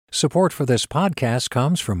Support for this podcast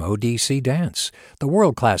comes from ODC Dance. The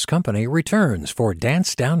world-class company returns for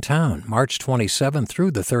Dance Downtown, March 27th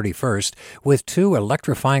through the 31st, with 2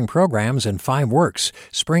 electrifying programs and 5 works,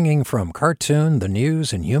 springing from cartoon, the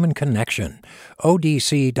news, and human connection.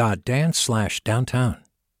 odc.dance/downtown.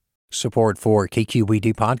 Support for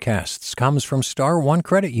KQED podcasts comes from Star One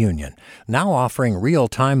Credit Union, now offering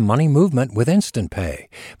real-time money movement with Instant Pay.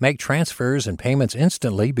 Make transfers and payments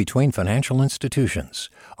instantly between financial institutions,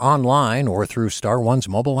 online or through Star One's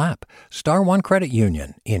mobile app. Star One Credit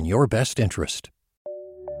Union, in your best interest.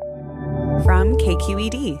 From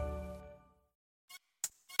KQED.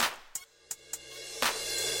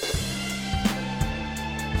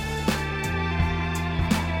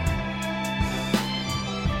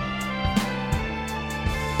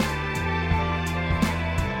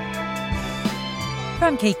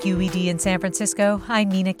 From KQED in San Francisco, I'm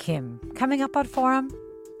Mina Kim. Coming up on Forum,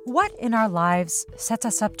 what in our lives sets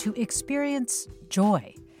us up to experience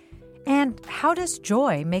joy? And how does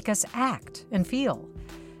joy make us act and feel?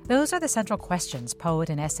 Those are the central questions poet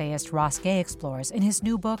and essayist Ross Gay explores in his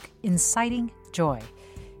new book, Inciting Joy.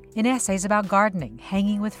 In essays about gardening,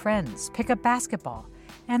 hanging with friends, pickup basketball,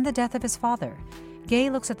 and the death of his father,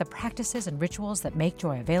 Gay looks at the practices and rituals that make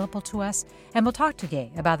joy available to us, and we'll talk to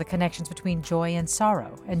Gay about the connections between joy and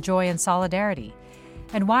sorrow, and joy and solidarity,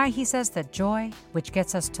 and why he says that joy, which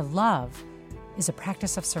gets us to love, is a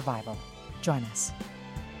practice of survival. Join us.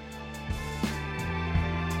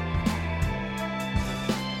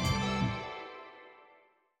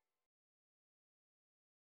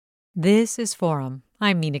 This is Forum.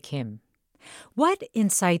 I'm Mina Kim. What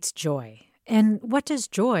incites joy? And what does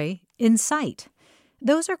joy incite?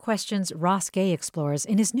 Those are questions Ross Gay explores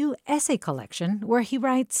in his new essay collection, where he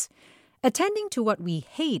writes, "Attending to what we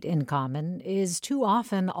hate in common is too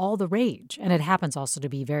often all the rage, and it happens also to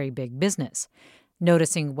be very big business.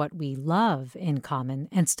 Noticing what we love in common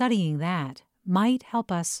and studying that might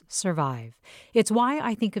help us survive. It's why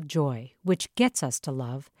I think of joy, which gets us to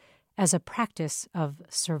love, as a practice of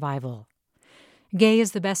survival." Gay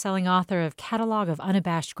is the best-selling author of Catalog of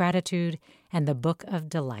Unabashed Gratitude and The Book of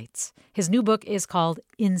Delights. His new book is called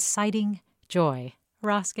Inciting Joy.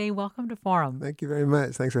 Ross Gay, welcome to Forum. Thank you very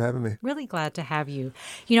much. Thanks for having me. Really glad to have you.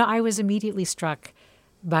 You know, I was immediately struck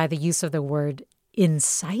by the use of the word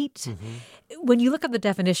incite. When you look up the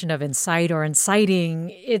definition of incite or inciting,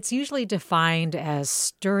 it's usually defined as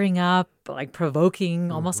stirring up, like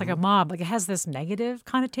provoking, almost like a mob. Like it has this negative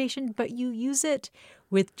connotation, but you use it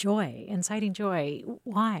with joy, inciting joy.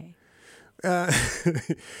 Why? I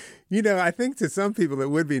think to some people it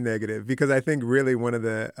would be negative, because I think really one of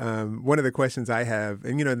the questions I have,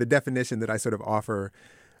 and the definition that I sort of offer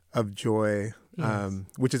of joy, Yes.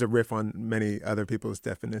 which is a riff on many other people's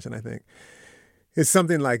definition, I think, is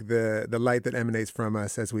something like the light that emanates from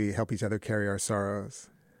us as we help each other carry our sorrows,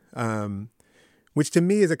 which to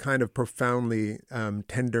me is a kind of profoundly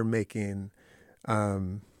tender-making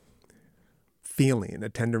feeling.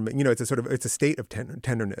 It's a state of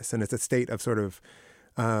tenderness, and it's a state of sort of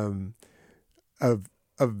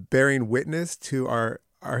bearing witness to our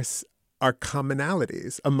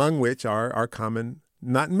commonalities, among which are our common,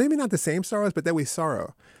 maybe not the same sorrows, but that we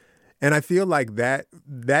sorrow. And I feel like that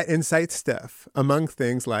incites stuff among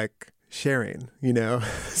things like sharing,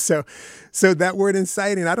 So that word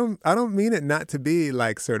inciting, I don't mean it not to be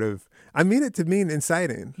like I mean it to mean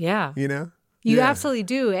inciting. Yeah. You absolutely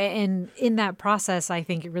do. And in that process, I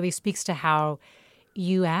think it really speaks to how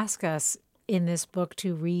you ask us in this book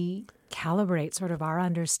to recalibrate sort of our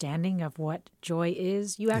understanding of what joy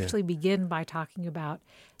is. You actually begin by talking about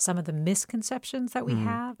some of the misconceptions that we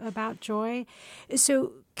have about joy.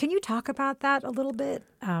 So can you talk about that a little bit,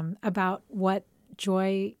 about what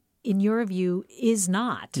joy, in your view, is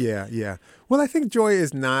not? Yeah. Well, I think joy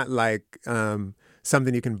is not like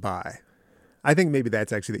something you can buy. I think maybe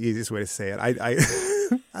that's actually the easiest way to say it. I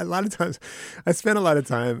a lot of times, I spend a lot of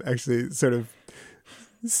time actually sort of,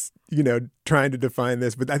 trying to define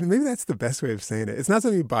this, but I think maybe that's the best way of saying it. It's not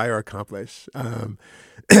something you buy or accomplish.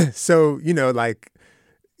 So, it's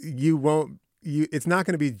not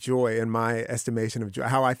going to be joy in my estimation of joy,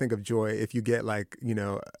 how I think of joy, if you get like,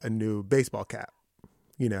 a new baseball cap,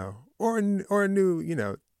 or a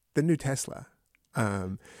new, the new Tesla.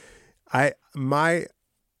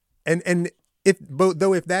 If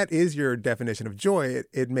that is your definition of joy,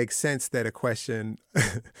 it makes sense that a question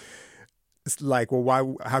it's like,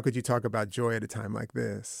 well, how could you talk about joy at a time like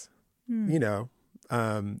this? That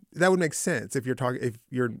would make sense if you're talking,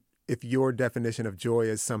 if your definition of joy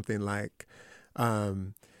is something like,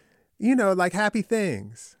 like happy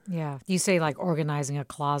things. Yeah. You say like organizing a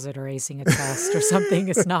closet or acing a test or something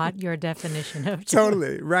is not your definition of joy.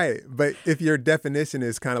 Totally, right. But if your definition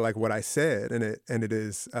is kind of like what I said, and it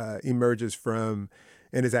is emerges from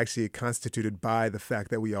and is actually constituted by the fact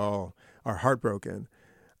that we all are heartbroken,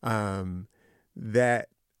 that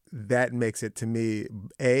makes it to me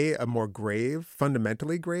a more grave,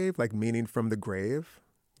 fundamentally grave, like meaning from the grave,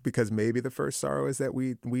 because maybe the first sorrow is that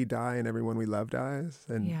we die and everyone we love dies,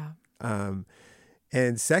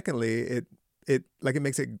 and secondly, it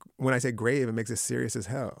makes it, when I say grave, it makes it serious as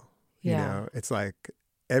hell. Yeah. It's like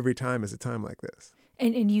every time is a time like this.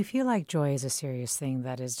 And you feel like joy is a serious thing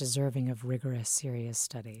that is deserving of rigorous, serious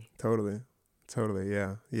study. Totally,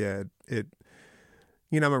 yeah.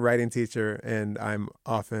 I'm a writing teacher, and I'm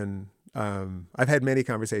often I've had many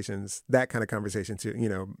conversations, that kind of conversation too.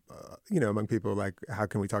 Among people, like, how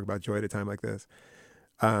can we talk about joy at a time like this?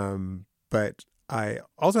 But I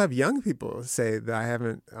also have young people say that I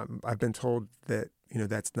haven't. I've been told that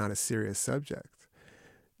that's not a serious subject,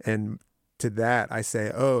 and to that I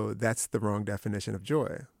say, oh, that's the wrong definition of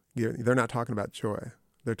joy. They're not talking about joy.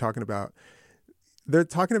 They're talking about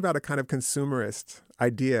a kind of consumerist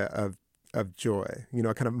idea of joy,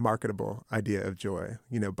 a kind of marketable idea of joy,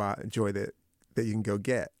 joy that you can go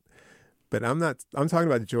get. But I'm talking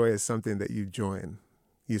about joy as something that you join,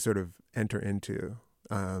 you sort of enter into,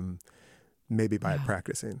 maybe by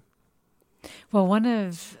practicing. Well, one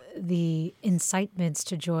of the incitements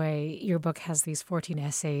to joy, your book has these 14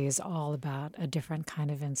 essays all about a different kind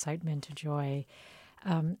of incitement to joy,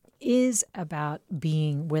 is about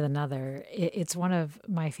being with another. It's one of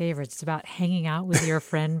my favorites. It's about hanging out with your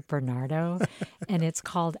friend Bernardo, and it's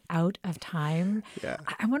called Out of Time. Yeah.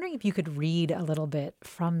 I'm wondering if you could read a little bit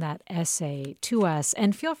from that essay to us,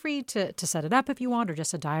 and feel free to set it up if you want, or just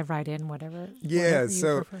to dive right in, whatever. Yeah, whatever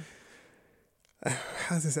you prefer.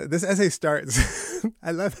 How's this? This essay starts. I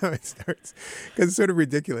love how it starts because it's sort of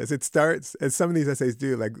ridiculous. It starts, as some of these essays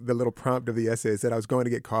do, like the little prompt of the essay is that I was going to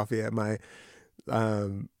get coffee at my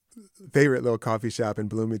favorite little coffee shop in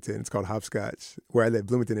Bloomington. It's called Hopscotch, where I live,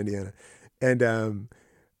 Bloomington, Indiana. And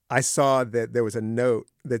I saw that there was a note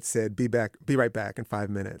that said, be right back in 5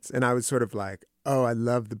 minutes. And I was sort of like, oh, I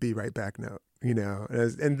love the be right back note, and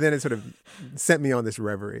then it sort of sent me on this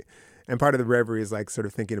reverie. And part of the reverie is like sort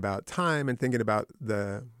of thinking about time and thinking about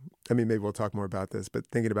maybe we'll talk more about this, but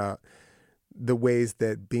thinking about the ways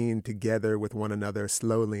that being together with one another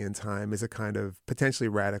slowly in time is a kind of potentially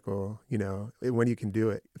radical, when you can do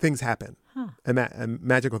it, things happen. And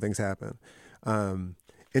magical things happen.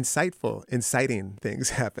 Inciting things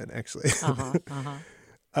happen, actually.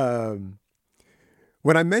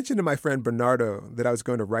 When I mentioned to my friend Bernardo that I was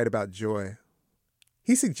going to write about joy,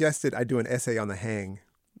 he suggested I do an essay on the hang.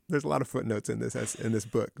 There's a lot of footnotes in this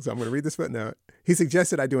book, so I'm going to read this footnote. He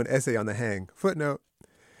suggested I do an essay on the hang. Footnote: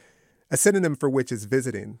 a synonym for which is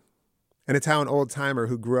visiting. And it's how an old-timer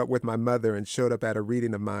who grew up with my mother and showed up at a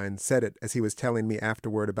reading of mine said it as he was telling me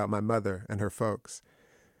afterward about my mother and her folks.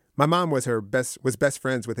 My mom was best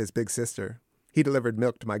friends with his big sister. He delivered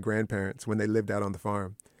milk to my grandparents when they lived out on the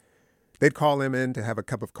farm. They'd call him in to have a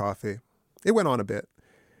cup of coffee. It went on a bit.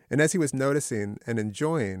 And as he was noticing and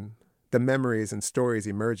enjoying the memories and stories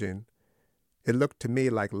emerging, it looked to me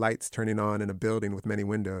like lights turning on in a building with many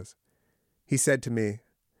windows. He said to me,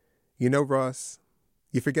 Ross,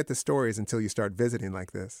 you forget the stories until you start visiting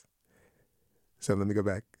like this. So let me go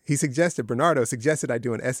back. Bernardo suggested I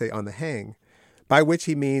do an essay on the hang, by which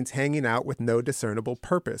he means hanging out with no discernible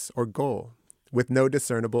purpose or goal, with no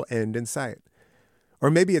discernible end in sight.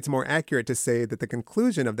 Or maybe it's more accurate to say that the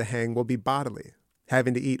conclusion of the hang will be bodily,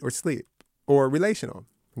 having to eat or sleep, or relational.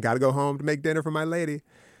 Got to go home to make dinner for my lady,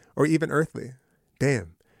 or even earthly.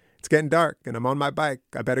 Damn, it's getting dark and I'm on my bike.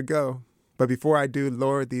 I better go. But before I do,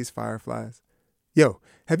 Lord, these fireflies. Yo,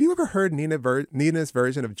 have you ever heard Nina's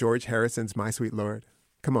version of George Harrison's My Sweet Lord?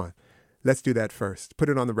 Come on, let's do that first. Put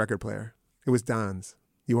it on the record player. It was Don's.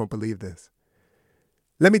 You won't believe this.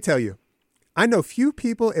 Let me tell you, I know few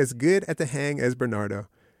people as good at the hang as Bernardo.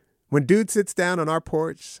 When dude sits down on our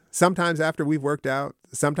porch, sometimes after we've worked out,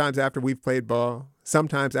 sometimes after we've played ball,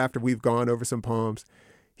 sometimes after we've gone over some poems,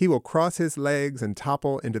 he will cross his legs and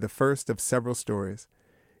topple into the first of several stories.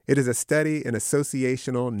 It is a study in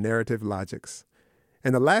associational narrative logics.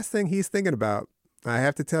 And the last thing he's thinking about, I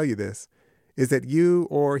have to tell you this, is that you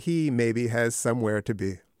or he maybe has somewhere to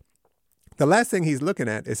be. The last thing he's looking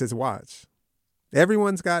at is his watch.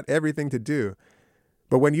 Everyone's got everything to do.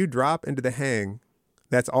 But when you drop into the hang,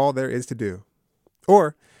 that's all there is to do.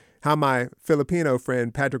 Or how my Filipino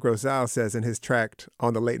friend Patrick Rosal says in his tract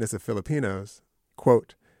on the lateness of Filipinos,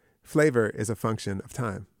 quote, flavor is a function of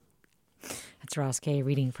time. That's Ross Gay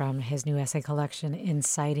reading from his new essay collection,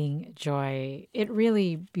 Inciting Joy. It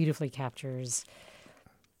really beautifully captures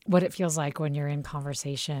what it feels like when you're in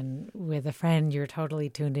conversation with a friend. You're totally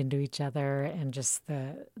tuned into each other, and just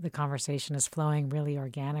the conversation is flowing really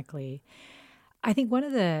organically. I think one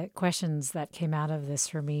of the questions that came out of this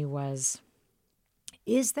for me was,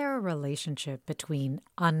 is there a relationship between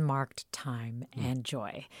unmarked time and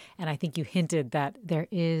joy? And I think you hinted that there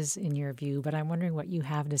is in your view, but I'm wondering what you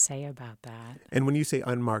have to say about that. And when you say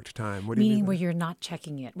unmarked time, what do you mean? Meaning where you're not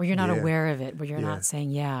checking it, where you're not aware of it, where you're not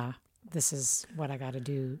saying, this is what I got to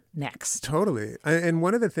do next. Totally. And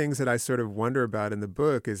one of the things that I sort of wonder about in the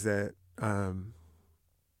book is that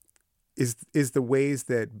is the ways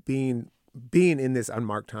that being in this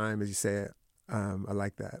unmarked time, as you say, I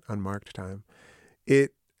like that, unmarked time.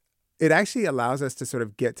 It actually allows us to sort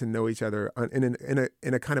of get to know each other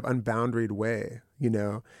in a kind of unboundaried way, you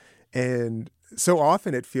know, and so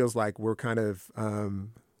often it feels like we're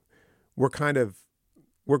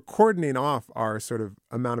cordoning off our sort of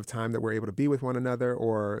amount of time that we're able to be with one another,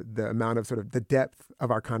 or the amount of sort of the depth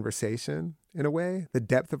of our conversation in a way, the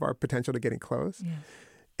depth of our potential to getting close,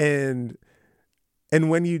 and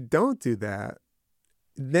when you don't do that,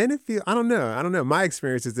 then it feels, I don't know. My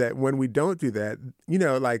experience is that when we don't do that, you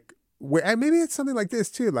know, like, maybe it's something like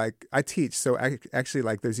this too. Like, I teach, so actually,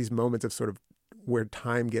 like, there's these moments of sort of where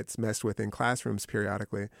time gets messed with in classrooms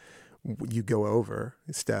periodically. You go over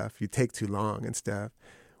stuff, you take too long and stuff,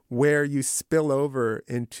 where you spill over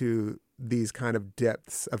into these kind of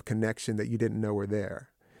depths of connection that you didn't know were there.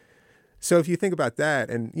 So if you think about that,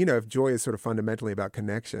 and, you know, if joy is sort of fundamentally about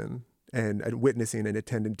connection, and witnessing and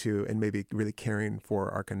attending to and maybe really caring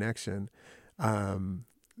for our connection,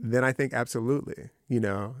 then I think absolutely, you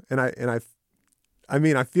know, and I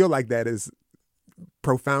feel like that is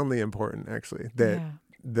profoundly important, actually, that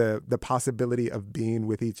the possibility of being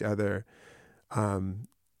with each other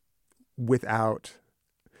without,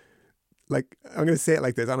 like, I'm going to say it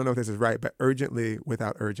like this, I don't know if this is right, but urgently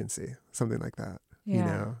without urgency, something like that, you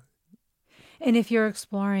know. And if you're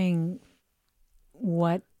exploring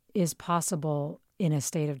what is possible in a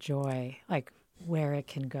state of joy, like where it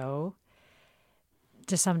can go,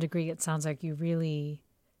 to some degree, it sounds like you really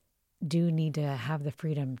do need to have the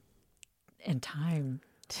freedom and time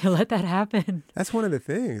to let that happen. That's one of the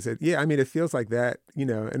things. It feels like that, you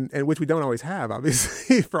know, and which we don't always have,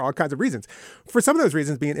 obviously, for all kinds of reasons. For some of those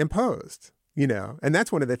reasons being imposed, you know, and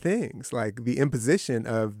that's one of the things, like the imposition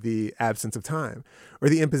of the absence of time, or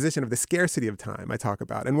the imposition of the scarcity of time I talk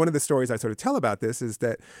about. And one of the stories I sort of tell about this is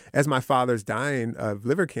that as my father's dying of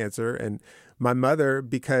liver cancer, and my mother,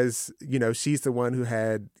 because, you know, she's the one who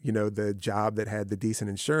had, you know, the job that had the decent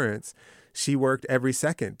insurance, she worked every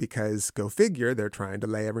second, because, go figure, they're trying to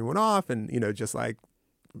lay everyone off, and, you know, just like,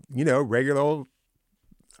 you know, regular old,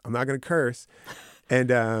 I'm not going to curse.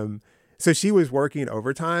 And, so she was working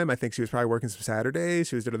overtime. I think she was probably working some Saturdays.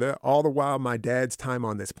 She was all the while my dad's time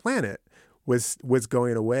on this planet was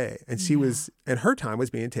going away, and she was, and her time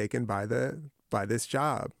was being taken by this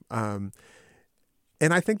job. And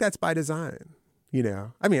I think that's by design. You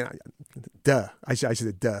know, I mean, I should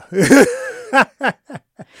say duh.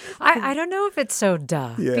 I don't know if it's so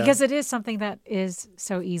duh, because it is something that is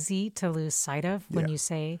so easy to lose sight of when you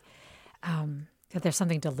say. That there's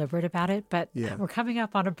something deliberate about it, but we're coming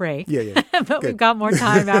up on a break, but we've got more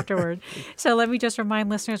time afterward. So let me just remind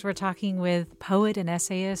listeners, we're talking with poet and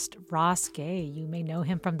essayist Ross Gay. You may know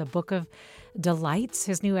him from the Book of Delights.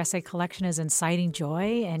 His new essay collection is Inciting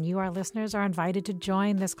Joy, and you, our listeners, are invited to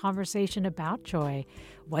join this conversation about joy.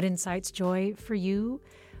 What incites joy for you?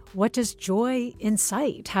 What does joy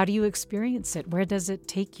incite? How do you experience it? Where does it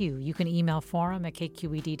take you? You can email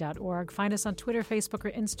forum@kqed.org. Find us on Twitter, Facebook,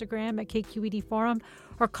 or Instagram at KQED Forum,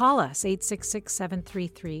 or call us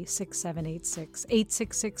 866-733-6786,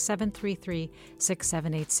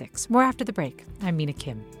 866-733-6786. More after the break. I'm Mina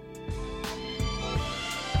Kim.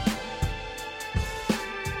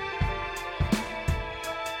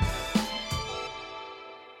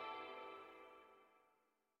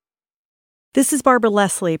 This is Barbara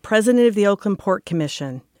Leslie, President of the Oakland Port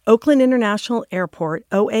Commission. Oakland International Airport,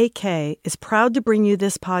 OAK, is proud to bring you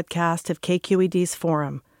this podcast of KQED's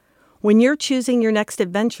Forum. When you're choosing your next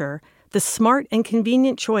adventure, the smart and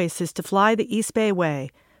convenient choice is to fly the East Bay Way,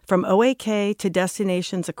 from OAK to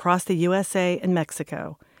destinations across the USA and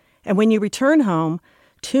Mexico. And when you return home,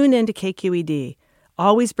 tune in to KQED,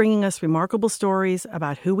 always bringing us remarkable stories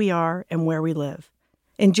about who we are and where we live.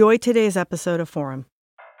 Enjoy today's episode of Forum.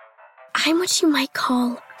 I'm what you might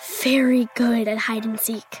call very good at hide and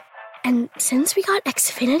seek. And since we got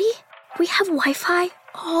Xfinity, we have Wi-Fi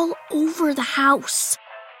all over the house,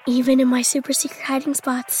 even in my super secret hiding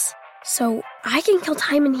spots. So I can kill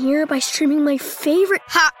time in here by streaming my favorite...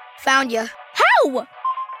 Ha! Found you. How?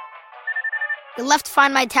 You left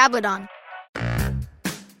Find My tablet on.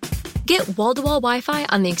 Get wall-to-wall Wi-Fi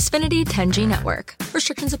on the Xfinity 10G network.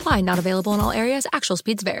 Restrictions apply. Not available in all areas. Actual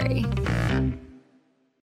speeds vary.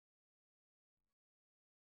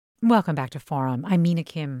 Welcome back to Forum. I'm Mina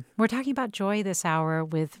Kim. We're talking about joy this hour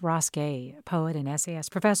with Ross Gay, poet and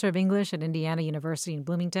essayist, professor of English at Indiana University in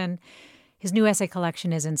Bloomington. His new essay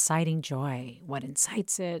collection is Inciting Joy, what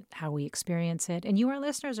incites it, how we experience it. And you, our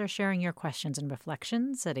listeners, are sharing your questions and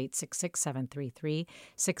reflections at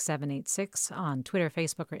 866-733-6786 on Twitter,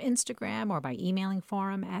 Facebook, or Instagram, or by emailing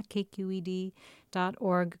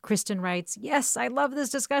forum@kqed.org. Kristen writes, yes, I love this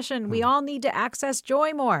discussion. We all need to access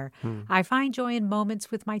joy more. I find joy in moments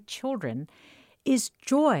with my children. Is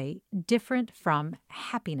joy different from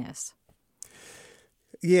happiness?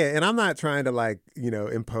 Yeah, and I'm not trying to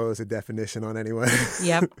impose a definition on anyone.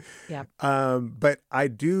 Yep. But I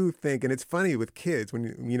do think, and it's funny with kids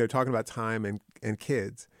when talking about time and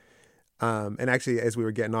kids, and actually as we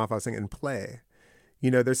were getting off, I was thinking play.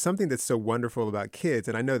 There's something that's so wonderful about kids,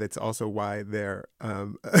 and I know that's also why they're a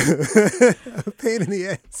pain in the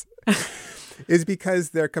ass, is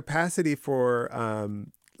because their capacity for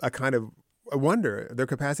a kind of a wonder, their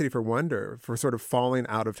capacity for wonder, for sort of falling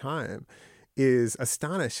out of time, is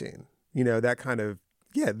astonishing. That kind of,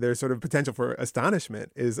 their sort of potential for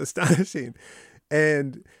astonishment is astonishing.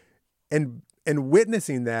 And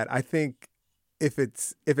witnessing that, I think if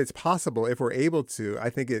it's possible, if we're able to, I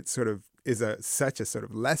think it sort of is such a sort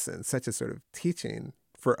of lesson, such a sort of teaching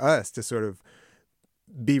for us to sort of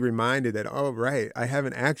be reminded that, oh, right, I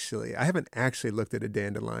haven't actually looked at a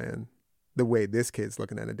dandelion the way this kid's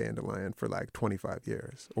looking at a dandelion for 25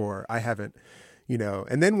 years, or I haven't,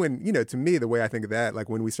 and then when, to me, the way I think of that,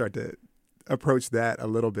 when we start to approach that a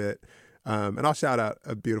little bit, and I'll shout out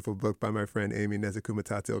a beautiful book by my friend Amy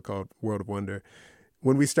Nezukumatatil called World of Wonder.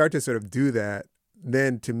 When we start to sort of do that,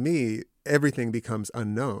 then to me, everything becomes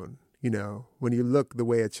unknown. When you look the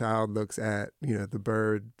way a child looks at, the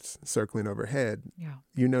birds circling overhead,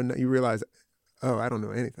 you realize, oh, I don't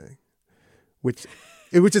know anything, which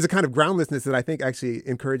is a kind of groundlessness that I think actually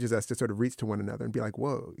encourages us to sort of reach to one another and be like,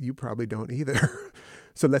 whoa, you probably don't either.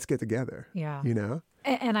 So let's get together. Yeah.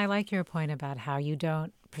 And I like your point about how you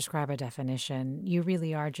don't prescribe a definition. You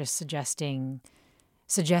really are just suggesting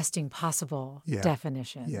possible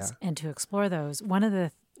definitions. And to explore those, one of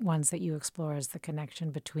the ones that you explore is the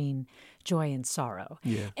connection between joy and sorrow.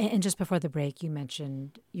 Yeah. And just before the break, you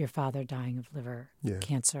mentioned your father dying of liver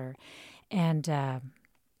cancer. And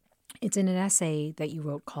it's in an essay that you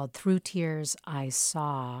wrote called Through Tears I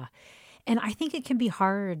Saw. And I think it can be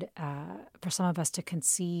hard for some of us to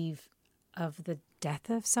conceive of the death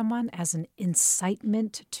of someone as an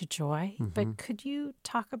incitement to joy. Mm-hmm. But could you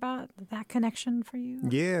talk about that connection for you?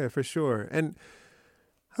 Yeah, for sure. And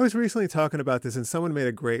I was recently talking about this, and someone made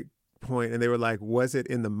a great point, and they were like, was it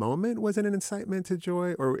in the moment, was it an incitement to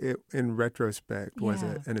joy? Or in retrospect, was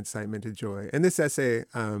it an incitement to joy? And this essay,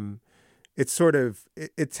 it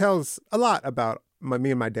tells a lot about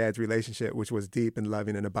me and my dad's relationship, which was deep and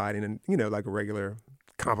loving and abiding and, like a regular,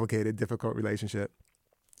 complicated, difficult relationship.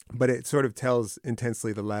 But it sort of tells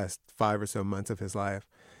intensely the last 5 or so months of his life.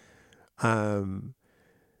 And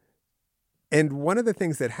one of the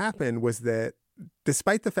things that happened was that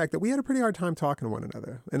despite the fact that we had a pretty hard time talking to one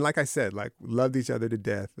another, and like I said, loved each other to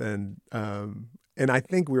death, and I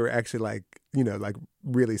think we were actually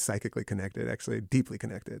really psychically connected, actually deeply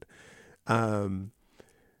connected.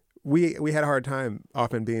 We had a hard time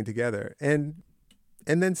often being together, and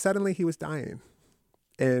then suddenly he was dying,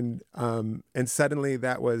 and suddenly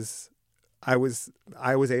I was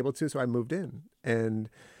able to, so I moved in, and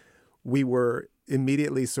we were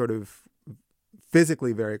immediately sort of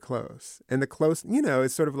physically very close, and the close,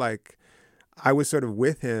 it's sort of like I was sort of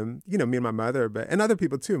with him, me and my mother, and other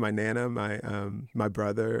people too, my Nana, my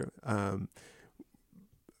brother,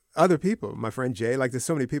 other people, my friend Jay, there's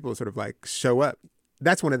so many people sort of show up.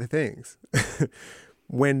 That's one of the things.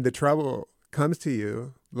 When the trouble comes to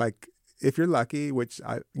you, if you're lucky, which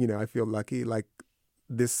I feel lucky,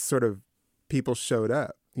 this sort of people showed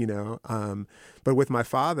up, but with my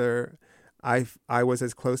father, I was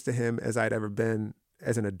as close to him as I'd ever been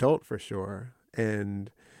as an adult, for sure.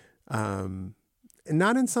 And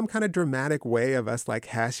not in some kind of dramatic way of us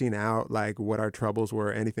hashing out what our troubles were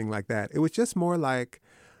or anything like that. It was just more like,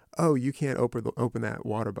 oh, you can't open that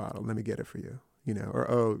water bottle. Let me get it for you.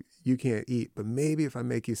 Or, oh, you can't eat, but maybe if I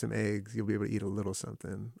make you some eggs, you'll be able to eat a little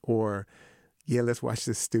something. Or, yeah, let's watch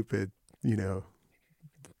this stupid,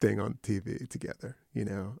 thing on TV together,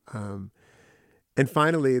 And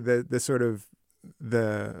finally, the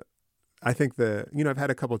I think I've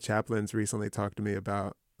had a couple chaplains recently talk to me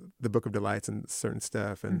about the Book of Delights and certain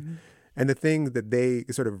stuff. And the thing that they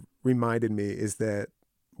sort of reminded me is that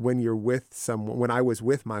when you're with someone, when I was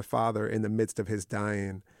with my father in the midst of his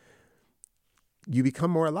dying, you become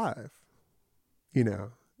more alive.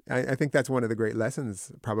 I think that's one of the great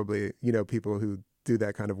lessons probably, people who do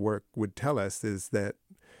that kind of work would tell us, is that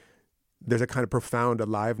there's a kind of profound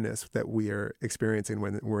aliveness that we are experiencing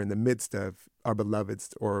when we're in the midst of our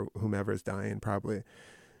beloveds or whomever is dying, probably.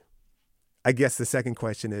 I guess the second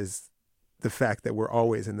question is the fact that we're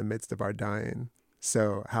always in the midst of our dying.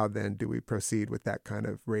 So how then do we proceed with that kind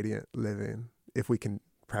of radiant living, if we can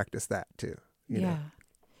practice that too? You know?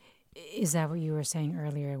 Is that what you were saying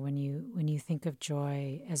earlier when you think of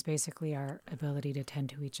joy as basically our ability to tend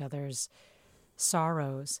to each other's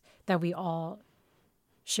sorrows, that we all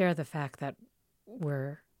share the fact that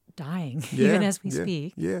we're dying even as we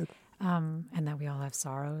speak, and that we all have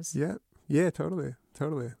sorrows? Yeah, totally.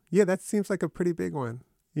 Yeah, that seems like a pretty big one,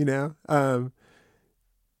 even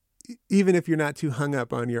if you're not too hung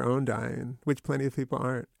up on your own dying, which plenty of people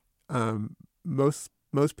aren't.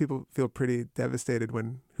 Most people feel pretty devastated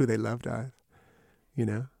when who they love dies,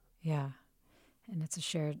 Yeah. And it's a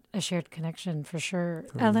shared connection for sure.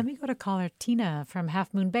 Let me go to caller Tina from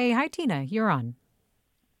Half Moon Bay. Hi, Tina. You're on.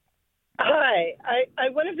 Hi. I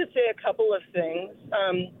wanted to say a couple of things.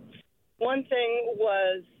 One thing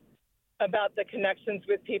was about the connections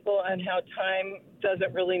with people and how time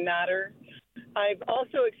doesn't really matter. I've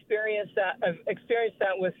also experienced that. I've experienced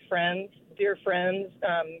that with friends, dear friends,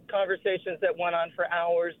 conversations that went on for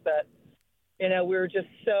hours that, we were just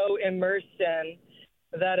so immersed in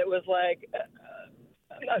that it was like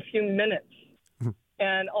a few minutes.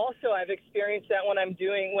 And also I've experienced that when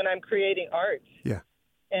I'm creating art. Yeah.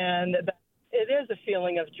 And it is a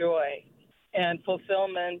feeling of joy and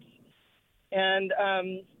fulfillment. And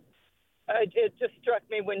it just struck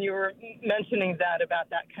me when you were mentioning that, about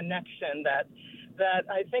that connection, that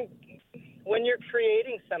I think when you're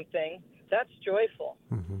creating something, that's joyful,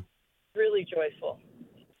 really joyful.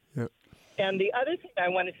 Yep. And the other thing I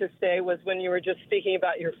wanted to say was, when you were just speaking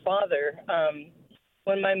about your father,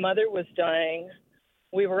 when my mother was dying,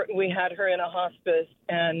 we had her in a hospice,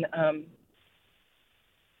 and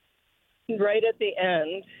right at the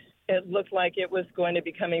end, it looked like it was going to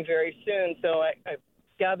be coming very soon. So I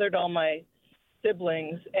gathered all my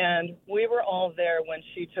siblings, and we were all there when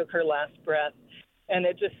she took her last breath. And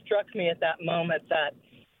it just struck me at that moment that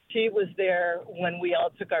she was there when we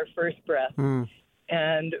all took our first breath.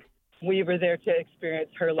 And we were there to experience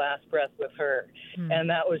her last breath with her. And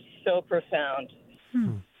that was so profound.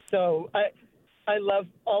 So I love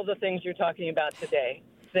all the things you're talking about today.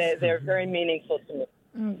 They're very meaningful to me.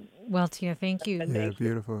 Well, Tina, thank you. Yeah,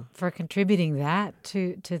 beautiful. For contributing that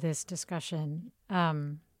to this discussion.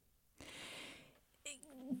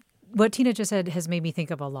 What Tina just said has made me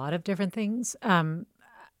think of a lot of different things.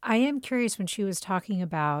 I am curious, when she was talking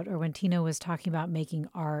about, or when Tina was talking about making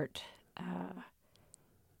art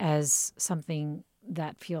as something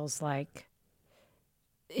that feels like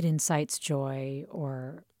it incites joy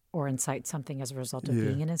or incites something as a result of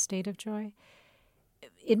being in a state of joy.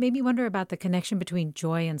 It made me wonder about the connection between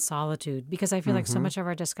joy and solitude, because I feel like so much of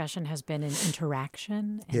our discussion has been in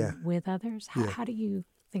interaction and with others. How do you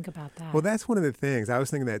think about that? Well, that's one of the things. I was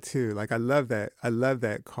thinking that too. Like, I love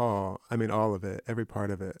that call. I mean, all of it, every part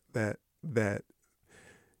of it, that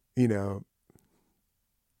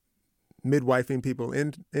midwifing people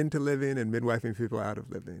into living and midwifing people out of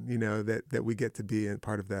living, that we get to be in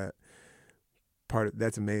part of that.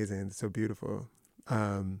 That's amazing. It's so beautiful.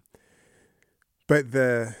 But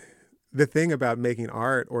the thing about making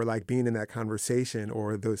art, or like being in that conversation,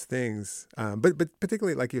 or those things, but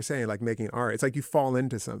particularly like you're saying, like making art, it's like you fall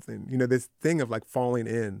into something. This thing of like falling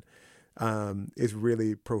in is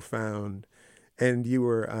really profound. And you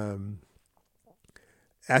were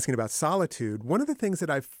asking about solitude. One of the things that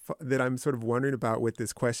I'm sort of wondering about with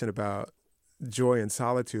this question about joy and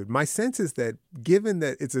solitude, my sense is that, given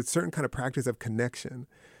that it's a certain kind of practice of connection,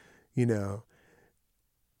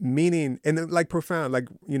 meaning, and like profound, like,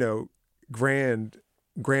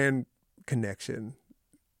 grand connection,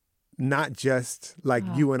 not just like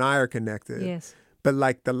you and I are connected, but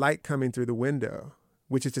like the light coming through the window,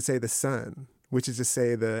 which is to say the sun, which is to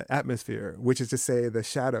say the atmosphere, which is to say the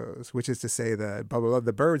shadows, which is to say the blah, blah, blah,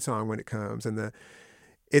 the bird song when it comes. And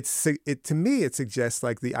to me, it suggests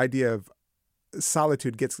like the idea of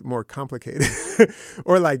solitude gets more complicated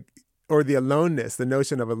or the aloneness, the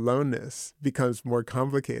notion of aloneness becomes more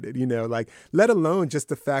complicated, like, let alone just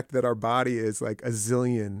the fact that our body is like a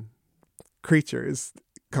zillion creatures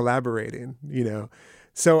collaborating,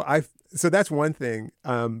 So so that's one thing.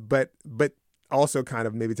 But also kind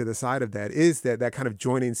of maybe to the side of that is that kind of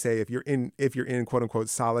joining, say, if you're in quote unquote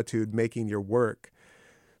solitude, making your work.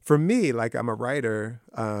 For me, like I'm a writer,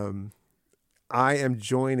 I am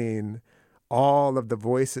joining all of the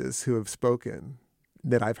voices who have spoken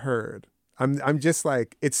that I've heard. I'm just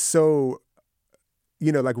like, it's so,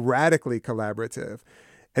 like radically collaborative.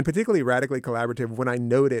 And particularly radically collaborative when I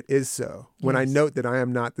note it is so. When I note that I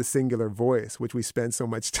am not the singular voice, which we spend so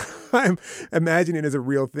much time imagining as a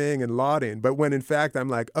real thing and lauding. But when in fact I'm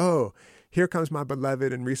like, oh, here comes my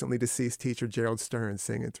beloved and recently deceased teacher, Gerald Stern,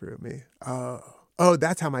 singing through me. Oh,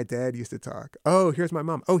 that's how my dad used to talk. Oh, here's my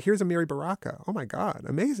mom. Oh, here's Amiri Baraka. Oh my God,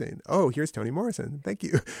 amazing. Oh, here's Toni Morrison. Thank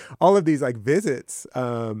you. All of these like visits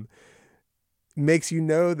makes you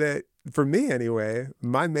know that, for me anyway,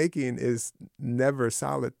 my making is never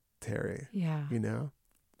solitary. Yeah.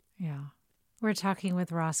 Yeah. We're talking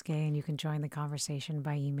with Ross Gay, and you can join the conversation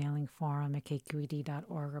by emailing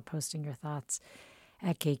forum@kqed.org or posting your thoughts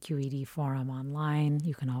at KQED Forum online.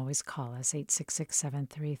 You can always call us,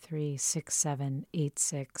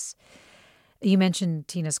 866-733-6786. You mentioned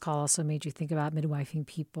Tina's call also made you think about midwifing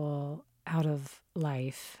people out of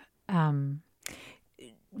life.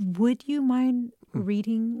 Would you mind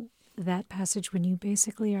reading that passage when you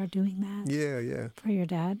basically are doing that? Yeah. For your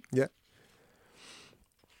dad? Yeah.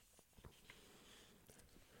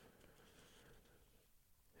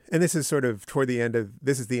 And this is sort of the end of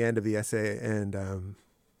the essay. And,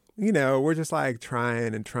 we're just like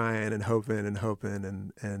trying and hoping and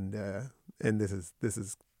this is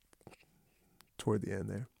toward the end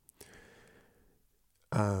there.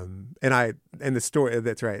 And the story,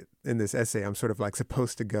 that's right. In this essay, I'm sort of like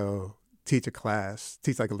supposed to go teach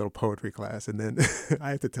like a little poetry class. And then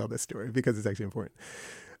I have to tell this story because it's actually important.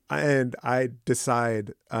 And I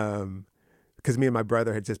decide, because me and my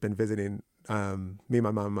brother had just been visiting, me,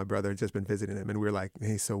 my mom, and my brother had just been visiting him. And we were like,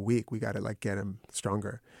 he's so weak. We got to like get him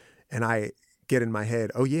stronger. And I get in my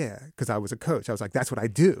head, oh yeah, because I was a coach. I was like, that's what I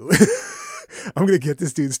do. I'm going to get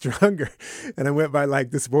this dude stronger. And I went by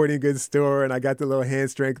like the sporting goods store and I got the little hand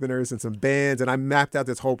strengtheners and some bands. And I mapped out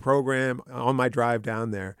this whole program on my drive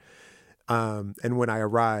down there. And when I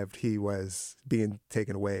arrived, he was being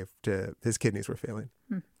taken away his kidneys were failing.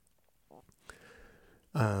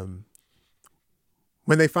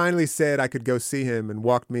 When they finally said I could go see him and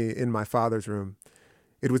walked me in my father's room,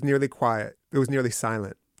 it was nearly quiet. It was nearly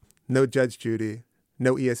silent. No Judge Judy,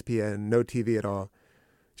 no ESPN, no TV at all.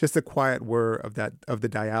 Just the quiet whir of the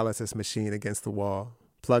dialysis machine against the wall,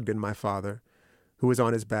 plugged in my father, who was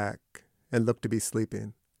on his back and looked to be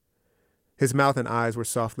sleeping. His mouth and eyes were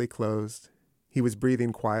softly closed. He was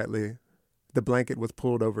breathing quietly. The blanket was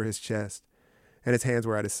pulled over his chest, and his hands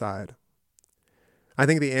were at his side. I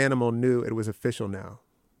think the animal knew it was official now.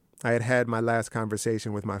 I had had my last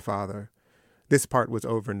conversation with my father. This part was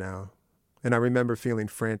over now, and I remember feeling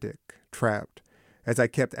frantic, trapped, as I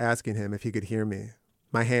kept asking him if he could hear me.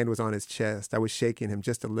 My hand was on his chest. I was shaking him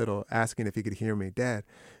just a little, asking if he could hear me. Dad,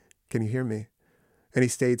 can you hear me? And he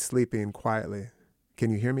stayed sleeping quietly.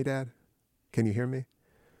 Can you hear me, Dad? Can you hear me?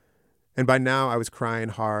 And by now I was crying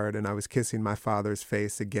hard, and I was kissing my father's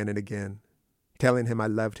face again and again, telling him I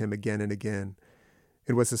loved him again and again.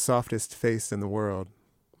 It was the softest face in the world,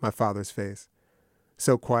 my father's face.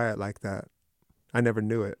 So quiet like that. I never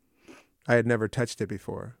knew it. I had never touched it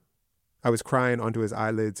before. I was crying onto his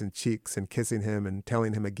eyelids and cheeks and kissing him and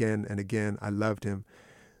telling him again and again I loved him.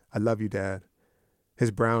 I love you, Dad.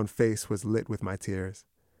 His brown face was lit with my tears.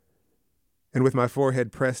 And with my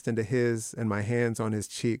forehead pressed into his and my hands on his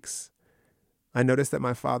cheeks, I noticed that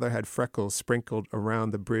my father had freckles sprinkled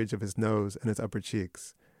around the bridge of his nose and his upper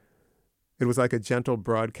cheeks. It was like a gentle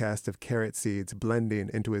broadcast of carrot seeds blending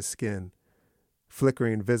into his skin,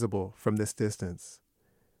 flickering visible from this distance.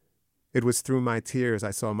 It was through my tears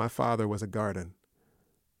I saw my father was a garden,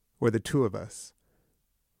 or the two of us,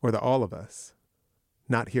 or the all of us.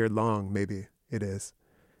 Not here long, maybe it is.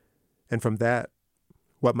 And from that,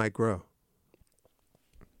 what might grow?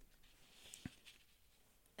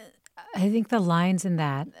 I think the lines in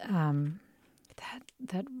that,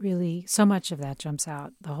 that really, so much of that jumps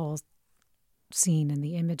out, the whole scene and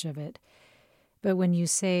the image of it. But when you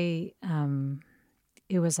say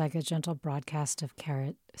it was like a gentle broadcast of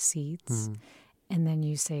carrot seeds, and then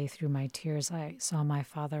you say, through my tears, I saw my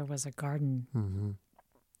father was a garden,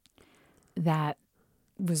 that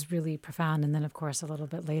was really profound. And then, of course, a little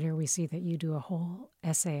bit later, we see that you do a whole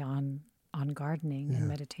essay on gardening and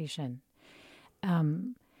meditation.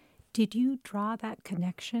 Did you draw that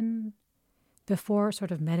connection before sort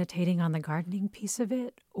of meditating on the gardening piece of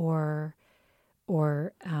it, or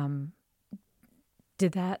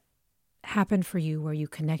did that happened for you where you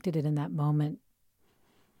connected it in that moment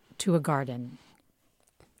to a garden?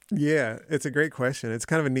 Yeah, it's a great question. It's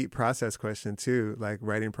kind of a neat process question too, like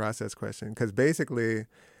writing process question. Because basically,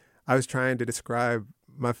 I was trying to describe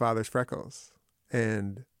my father's freckles.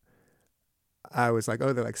 And I was like,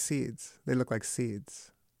 oh, they're like seeds. They look like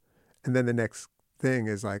seeds. And then the next thing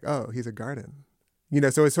is like, oh, he's a garden.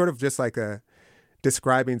 So it's sort of just like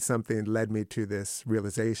describing something led me to this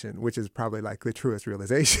realization, which is probably like the truest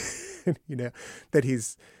realization, that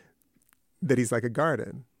he's like a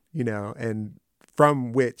garden, and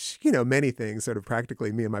from which, many things sort of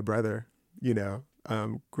practically me and my brother,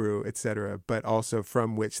 grew, et cetera, but also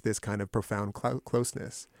from which this kind of profound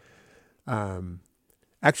closeness,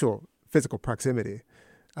 actual physical proximity,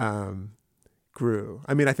 grew.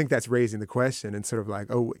 I mean, I think that's raising the question and sort of like,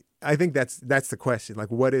 oh, I think that's the question.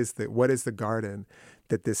 Like, what is the garden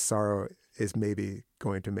that this sorrow is maybe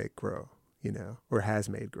going to make grow, or has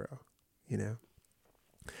made grow,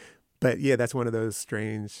 But yeah, that's one of those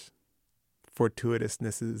strange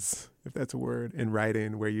fortuitousnesses, if that's a word, in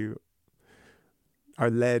writing where you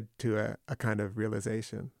are led to a kind of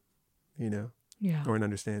realization, or an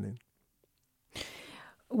understanding.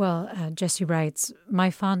 Well, Jesse writes, my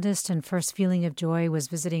fondest and first feeling of joy was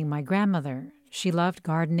visiting my grandmother. She loved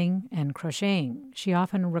gardening and crocheting. She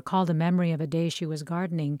often recalled a memory of a day she was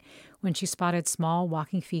gardening when she spotted small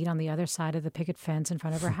walking feet on the other side of the picket fence in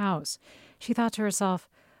front of her house. She thought to herself,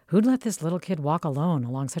 who'd let this little kid walk alone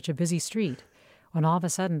along such a busy street? When all of a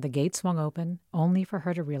sudden the gate swung open, only for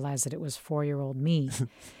her to realize that it was 4-year-old me.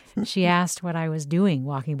 She asked what I was doing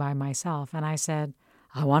walking by myself, and I said,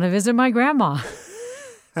 I want to visit my grandma.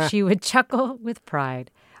 She would chuckle with pride.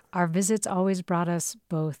 Our visits always brought us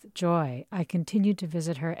both joy. I continued to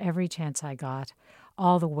visit her every chance I got,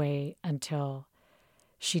 all the way until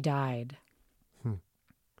she died.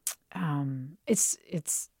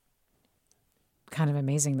 It's kind of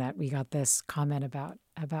amazing that we got this comment about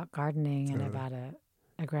gardening and about a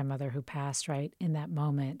grandmother who passed right in that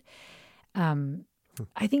moment.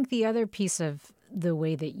 I think the other piece of the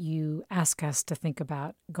way that you ask us to think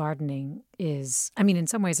about gardening is, I mean, in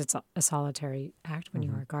some ways it's a solitary act when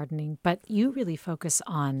you are gardening, but you really focus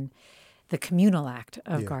on the communal act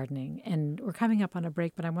of gardening. And we're coming up on a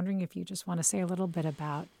break, but I'm wondering if you just want to say a little bit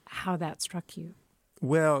about how that struck you.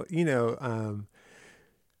 Well,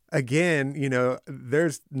 again,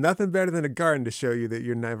 there's nothing better than a garden to show you that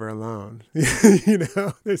you're never alone.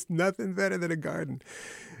 There's nothing better than a garden.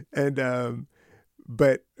 And,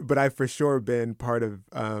 but I've for sure been part of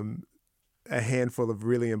a handful of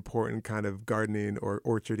really important kind of gardening or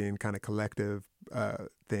orcharding kind of collective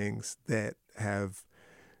things that have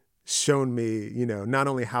shown me, not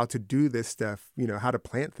only how to do this stuff, how to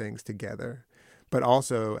plant things together, but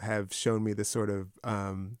also have shown me this sort of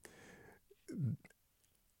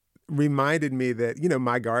reminded me that,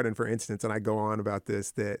 my garden, for instance, and I go on about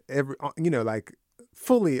this, that like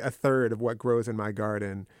fully a third of what grows in my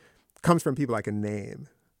garden comes from people I can name,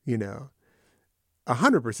 100%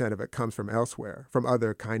 of it comes from elsewhere, from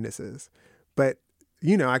other kindnesses. But,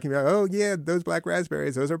 I can be like, oh yeah, those black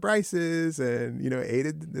raspberries, those are Bryce's, and,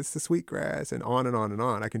 it's the sweetgrass, and on and on and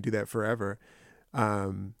on. I can do that forever.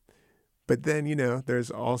 But then, there's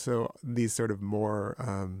also these sort of more,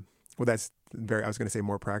 I was going to say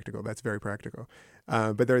more practical. That's very practical.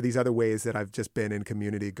 But there are these other ways that I've just been in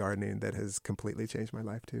community gardening that has completely changed my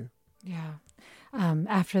life too. Yeah.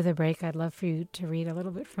 After the break, I'd love for you to read a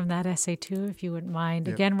little bit from that essay too, if you wouldn't mind.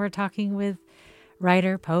 Yep. Again, we're talking with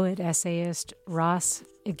writer, poet, essayist Ross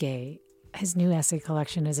Gay. His new essay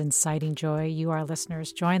collection is Inciting Joy. You, our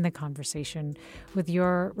listeners, join the conversation with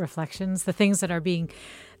your reflections, the things that are being,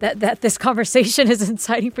 that this conversation is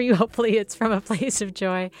inciting for you. Hopefully it's from a place of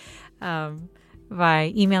joy.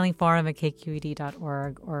 By emailing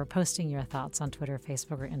forum@kqed.org or posting your thoughts on Twitter,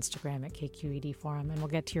 Facebook, or Instagram at KQED Forum. And we'll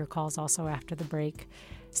get to your calls also after the break.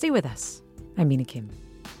 Stay with us. I'm Mina Kim.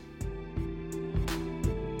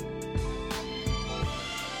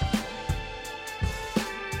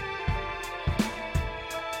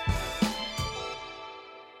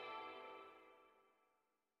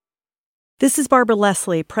 This is Barbara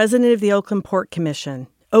Leslie, president of the Oakland Port Commission.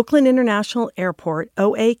 Oakland International Airport,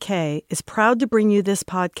 OAK, is proud to bring you this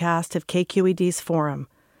podcast of KQED's Forum.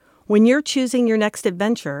 When you're choosing your next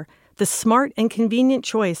adventure, the smart and convenient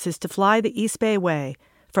choice is to fly the East Bay Way,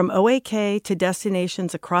 from OAK to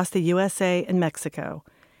destinations across the USA and Mexico.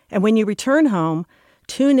 And when you return home,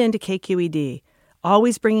 tune in to KQED,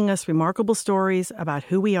 always bringing us remarkable stories about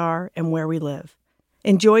who we are and where we live.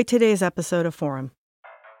 Enjoy today's episode of Forum.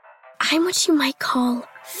 I'm what you might call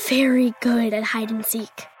very good at hide and seek.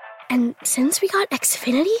 And since we got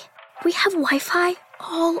Xfinity, we have Wi-Fi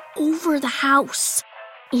all over the house,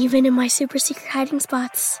 even in my super secret hiding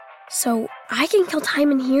spots. So I can kill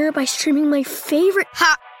time in here by streaming my favorite...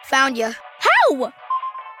 Ha! Found you. How?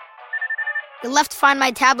 You left Find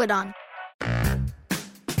My tablet on.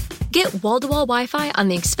 Get wall-to-wall Wi-Fi on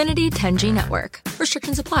the Xfinity 10G network.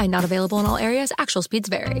 Restrictions apply. Not available in all areas. Actual speeds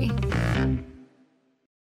vary.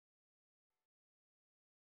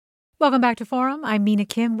 Welcome back to Forum. I'm Mina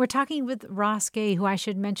Kim. We're talking with Ross Gay, who I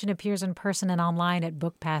should mention appears in person and online at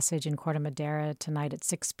Book Passage in Corte Madera tonight at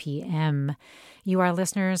 6 p.m. You, our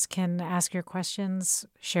listeners, can ask your questions,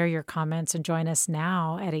 share your comments, and join us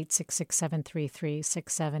now at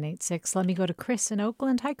 866-733-6786. Let me go to Chris in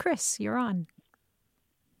Oakland. Hi, Chris. You're on.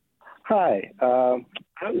 Hi.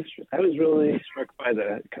 I was really struck by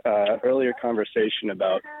the earlier conversation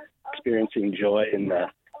about experiencing joy in the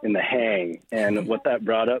hang, and what that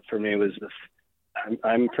brought up for me was this.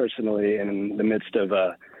 I'm personally in the midst of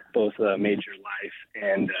both a major life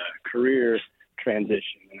and career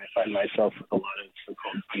transition, and I find myself with a lot of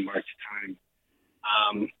so-called unmarked time.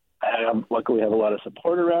 I luckily have a lot of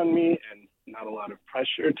support around me and not a lot of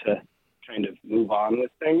pressure to kind of move on with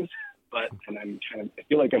things, I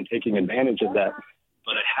feel like I'm taking advantage of that,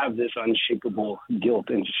 but I have this unshakable guilt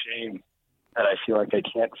and shame that I feel like I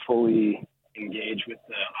can't fully engage with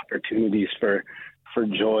the opportunities for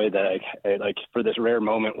joy that I like, for this rare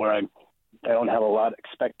moment where I don't have a lot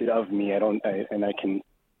expected of me. And I can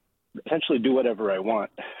essentially do whatever I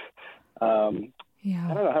want. I don't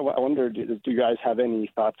know. I wonder, do you guys have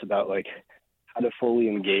any thoughts about like how to fully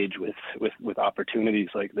engage with opportunities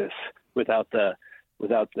like this without the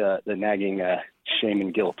nagging shame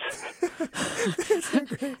and guilt?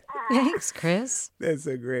 Thanks, Chris. That's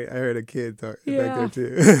so great. I heard a kid talk back there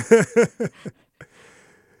too.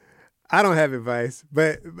 I don't have advice,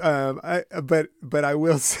 but I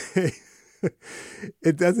will say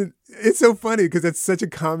it's so funny because it's such a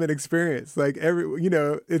common experience. Like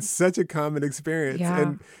it's such a common experience.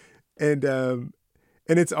 Yeah. And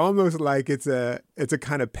it's almost like it's a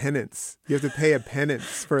kind of penance. You have to pay a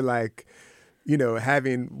penance for like,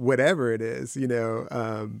 having whatever it is,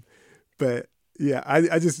 but yeah,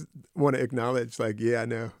 I just want to acknowledge like, yeah, I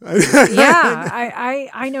know.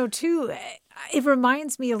 I know too. It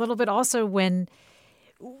reminds me a little bit also when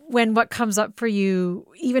what comes up for you,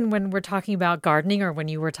 even when we're talking about gardening or when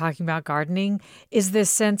you were talking about gardening, is this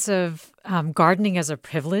sense of gardening as a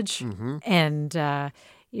privilege. Mm-hmm. And,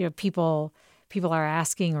 people are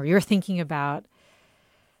asking, or you're thinking about,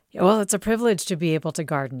 well, it's a privilege to be able to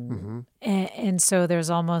garden. Mm-hmm. And so there's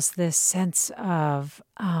almost this sense of,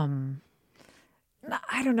 I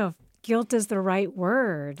don't know if guilt is the right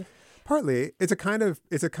word. Partly, it's a kind of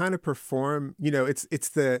perform. It's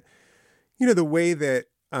the, the way that.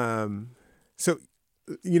 So,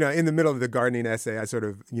 in the middle of the gardening essay, I sort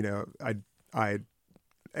of, I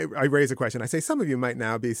raise a question. I say some of you might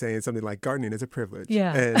now be saying something like gardening is a privilege.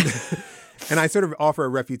 Yeah. And I sort of offer a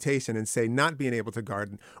refutation and say not being able to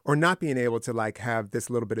garden or not being able to like have this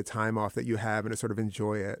little bit of time off that you have and to sort of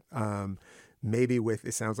enjoy it. Maybe with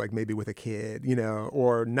a kid,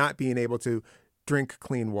 or not being able to drink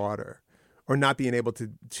clean water, or not being able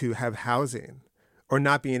to have housing, or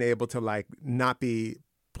not being able to like not be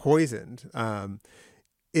poisoned,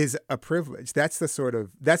 is a privilege. That's the sort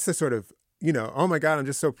of, oh my God, I'm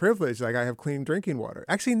just so privileged. Like I have clean drinking water.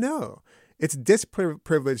 Actually, no, it's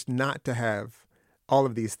disprivileged not to have all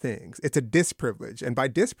of these things. It's a disprivilege. And by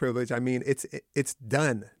disprivilege, I mean, it's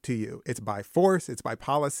done to you. It's by force, it's by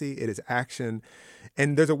policy, it is action.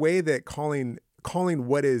 And there's a way that calling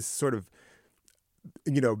what is sort of,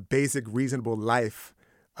 basic, reasonable life,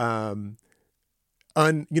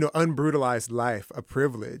 unbrutalized life, a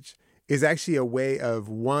privilege, is actually a way of,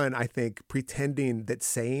 one, I think, pretending that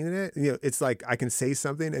saying it, it's like I can say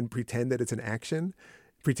something and pretend that it's an action,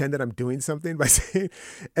 pretend that I'm doing something by saying,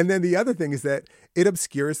 and then the other thing is that it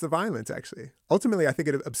obscures the violence, actually. Ultimately, I think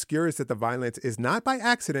it obscures that the violence is not by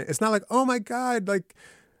accident. It's not like, oh my God, like,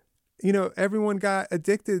 everyone got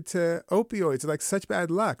addicted to opioids, like such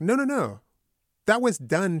bad luck. No. That was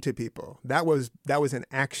done to people. That was an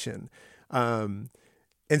action. And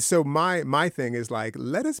so my thing is like,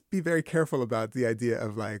 let us be very careful about the idea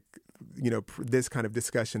of like, this kind of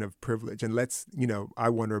discussion of privilege. And let's, I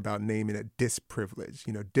wonder about naming it disprivilege.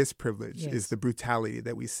 Disprivilege Yes. is the brutality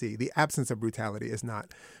that we see. The absence of brutality is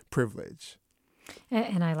not privilege.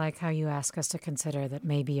 And I like how you ask us to consider that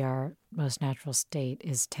maybe our most natural state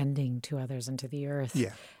is tending to others and to the earth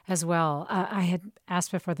as well. I had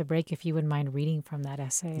asked before the break if you wouldn't mind reading from that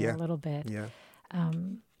essay a little bit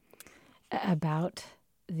about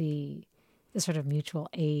the sort of mutual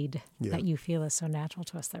aid that you feel is so natural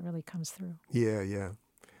to us that really comes through. Yeah.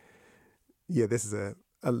 Yeah, this is the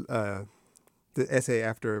essay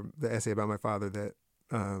after the essay about my father that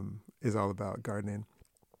is all about gardening.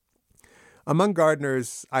 Among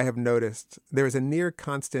gardeners, I have noticed there is a near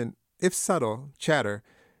constant, if subtle, chatter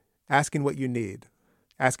asking what you need,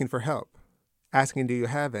 asking for help, asking do you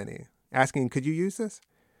have any, asking could you use this?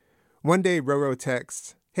 One day, Roro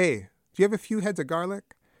texts, hey, do you have a few heads of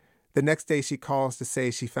garlic? The next day, she calls to say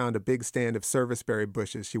she found a big stand of serviceberry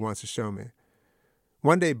bushes she wants to show me.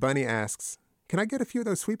 One day, Bunny asks, can I get a few of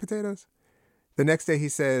those sweet potatoes? The next day, he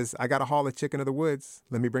says, I got a haul of chicken of the woods.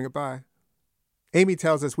 Let me bring it by. Amy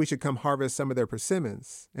tells us we should come harvest some of their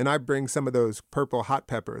persimmons, and I bring some of those purple hot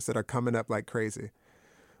peppers that are coming up like crazy.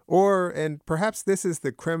 Or, and perhaps this is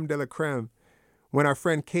the creme de la creme, when our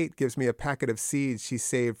friend Kate gives me a packet of seeds she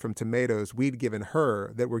saved from tomatoes we'd given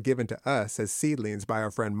her that were given to us as seedlings by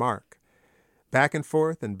our friend Mark. Back and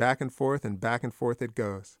forth and back and forth and back and forth it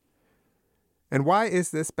goes. And why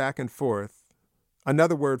is this back and forth,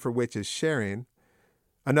 another word for which is sharing,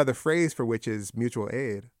 another phrase for which is mutual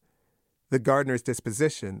aid, the gardener's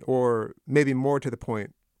disposition, or maybe more to the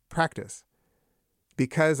point, practice?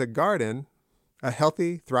 Because a garden, a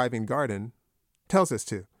healthy, thriving garden, tells us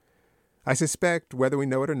to. I suspect, whether we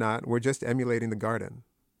know it or not, we're just emulating the garden,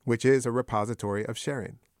 which is a repository of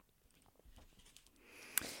sharing.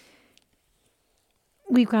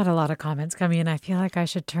 We've got a lot of comments coming in. I feel like I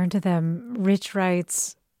should turn to them. Rich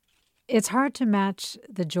writes, it's hard to match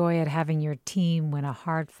the joy at having your team win a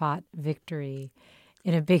hard-fought victory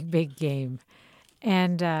in a big, big game.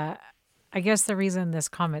 And I guess the reason this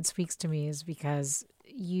comment speaks to me is because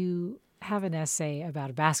you have an essay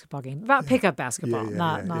about a basketball game, about pickup basketball,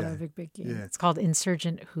 not a big, big game. Yeah. It's called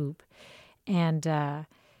Insurgent Hoop. And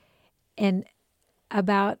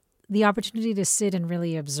about the opportunity to sit and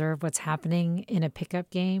really observe what's happening in a pickup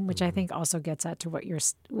game, which I think also gets at to what you're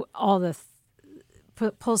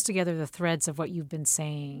pulls together the threads of what you've been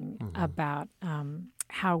saying about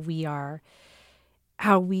how it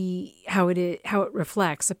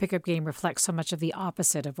reflects, a pickup game reflects so much of the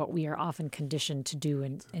opposite of what we are often conditioned to do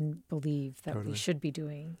and believe that we should be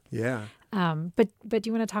doing. Yeah. But do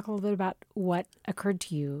you want to talk a little bit about what occurred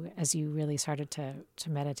to you as you really started to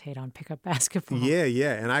meditate on pickup basketball?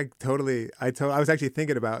 Yeah. And I was actually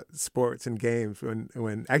thinking about sports and games when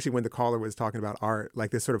the caller was talking about art, like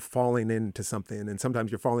this sort of falling into something. And sometimes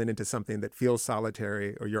you're falling into something that feels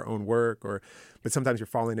solitary or your own work, but sometimes you're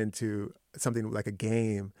falling into something like a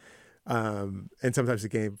game. And sometimes the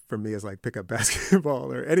game for me is like pickup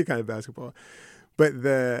basketball or any kind of basketball. But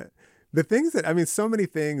the things that, so many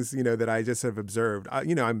things, that I just have observed.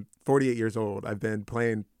 I'm 48 years old. I've been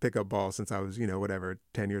playing pickup ball since I was,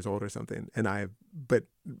 10 years old or something. But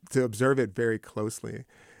to observe it very closely,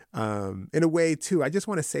 in a way too, I just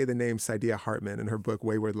want to say the name Saidiya Hartman in her book,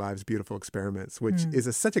 Wayward Lives, Beautiful Experiments, which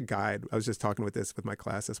is such a guide. I was just talking with my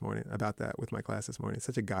class this morning.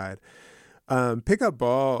 Such a guide. Pickup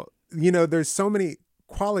ball, there's so many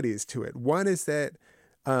qualities to it. One is that,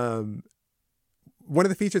 one of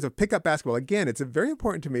the features of pickup basketball, again, it's very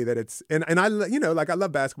important to me that it's, and I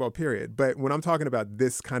love basketball, period. But when I'm talking about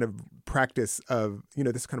this kind of practice of,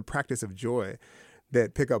 joy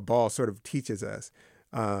that pickup ball sort of teaches us,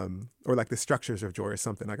 or like the structures of joy or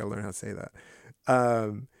something, I got to learn how to say that,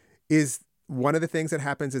 is one of the things that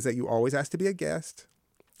happens is that you always ask to be a guest.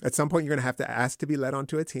 At some point, you're going to have to ask to be led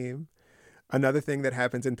onto a team. Another thing that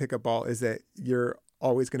happens in pickup ball is that you're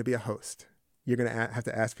always going to be a host. You're going to have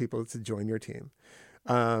to ask people to join your team.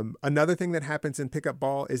 Another thing that happens in pickup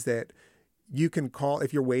ball is that you can call,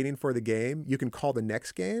 if you're waiting for the game, you can call the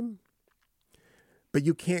next game, but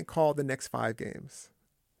you can't call the next 5 games.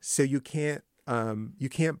 So you can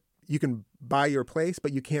buy your place,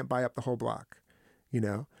 but you can't buy up the whole block,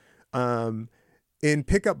 In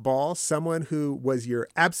pickup ball, someone who was your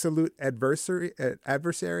absolute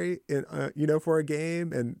adversary in, for a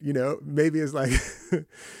game and, maybe is like,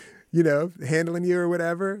 handling you or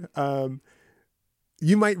whatever,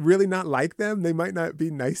 you might really not like them. They might not be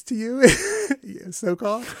nice to you,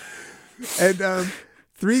 so-called. And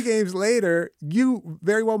 3 games later, you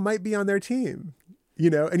very well might be on their team,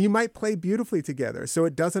 and you might play beautifully together. So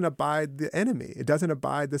it doesn't abide the enemy. It doesn't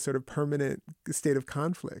abide the sort of permanent state of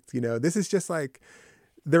conflict. This is just like,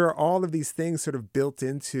 there are all of these things sort of built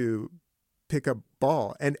into pickup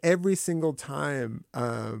ball. And every single time,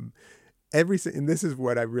 and this is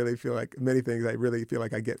what I really feel like, many things I really feel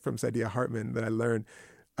like I get from Saidiya Hartman that I learned.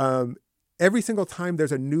 Every single time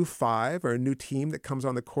there's a new 5 or a new team that comes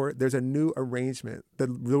on the court, there's a new arrangement. The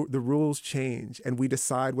rules change, and we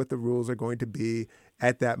decide what the rules are going to be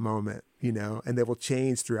at that moment, and they will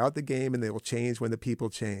change throughout the game, and they will change when the people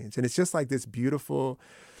change. And it's just like this beautiful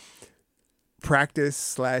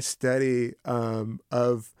practice/study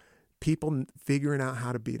of people figuring out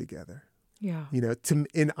how to be together. Yeah.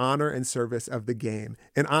 In honor and service of the game,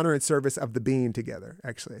 in honor and service of the being together,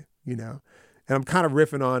 actually, And I'm kind of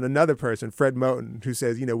riffing on another person, Fred Moten, who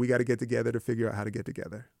says, we got to get together to figure out how to get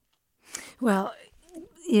together. Well,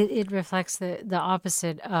 it reflects the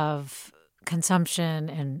opposite of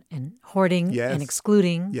consumption and hoarding and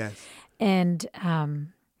excluding. Yes. And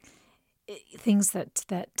things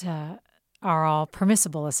that are all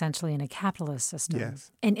permissible, essentially, in a capitalist system.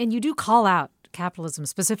 Yes. And you do call out capitalism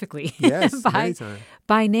specifically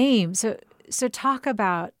by name. So talk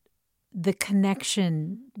about the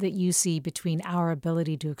connection that you see between our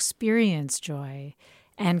ability to experience joy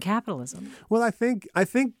and capitalism. Well, I think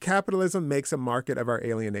capitalism makes a market of our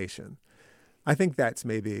alienation. I think that's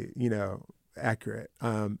maybe, accurate.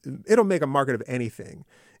 It'll make a market of anything,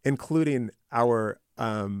 including our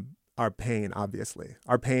pain, obviously.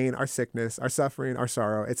 Our pain, our sickness, our suffering, our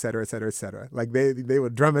sorrow, et cetera, et cetera, et cetera. Like they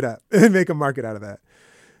would drum it up and make a market out of that.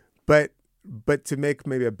 But to make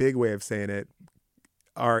maybe a big way of saying it,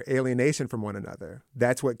 our alienation from one another,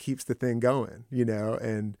 that's what keeps the thing going,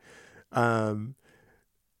 and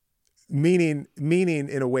meaning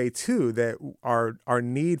in a way too that our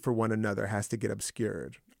need for one another has to get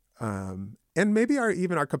obscured. And maybe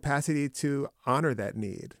our capacity to honor that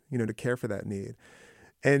need, to care for that need.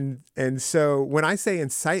 And so when I say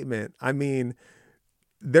incitement, I mean,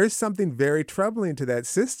 there's something very troubling to that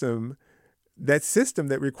system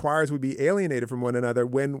that requires we be alienated from one another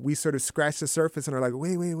when we sort of scratch the surface and are like,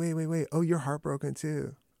 wait. Oh, you're heartbroken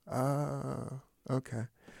too. Oh, okay.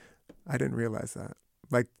 I didn't realize that.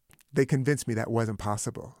 Like they convinced me that wasn't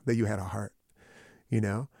possible, that you had a heart,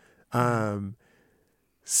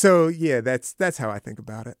 So yeah, that's how I think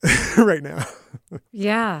about it right now.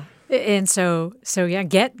 Yeah. And so yeah,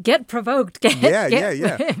 get provoked.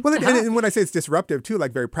 Yeah. Well, and when I say it's disruptive too,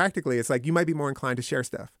 like very practically, it's like you might be more inclined to share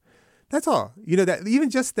stuff. That's all. That even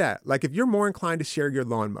just that. Like if you're more inclined to share your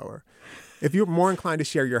lawnmower, if you're more inclined to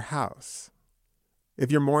share your house,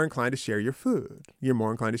 if you're more inclined to share your food, you're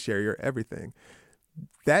more inclined to share your everything.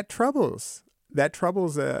 That troubles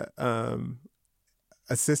a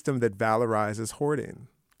system that valorizes hoarding.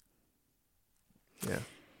 Yeah.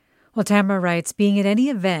 Well, Tamara writes, being at any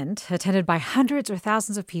event attended by hundreds or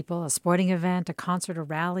thousands of people, a sporting event, a concert, a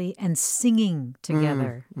rally, and singing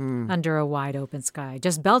together under a wide open sky,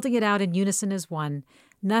 just belting it out in unison as one,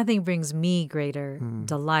 nothing brings me greater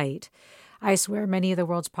delight. I swear many of the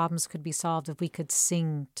world's problems could be solved if we could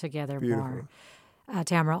sing together more.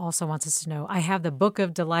 Tamara also wants us to know, I have the Book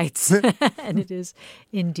of Delights, and it is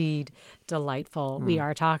indeed delightful. We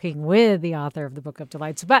are talking with the author of the Book of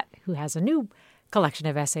Delights, but who has a new collection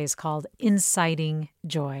of essays called Inciting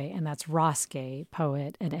Joy, and that's Ross Gay,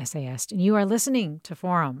 poet and essayist. And you are listening to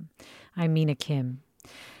Forum. I'm Mina Kim.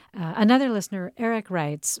 Another listener, Eric,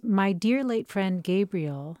 writes, my dear late friend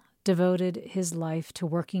Gabriel devoted his life to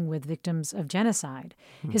working with victims of genocide.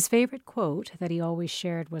 His favorite quote that he always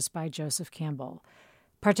shared was by Joseph Campbell.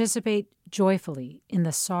 Participate joyfully in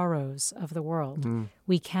the sorrows of the world.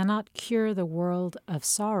 We cannot cure the world of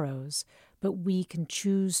sorrows, but we can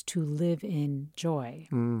choose to live in joy.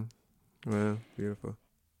 Wow, beautiful.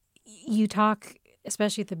 You talk,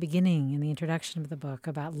 especially at the beginning in the introduction of the book,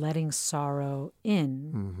 about letting sorrow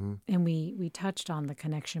in. And we touched on the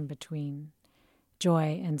connection between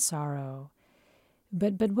joy and sorrow.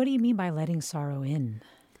 But what do you mean by letting sorrow in?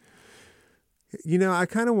 I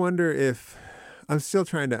kind of wonder if, I'm still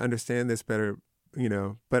trying to understand this better,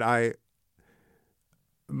 but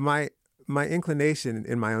my inclination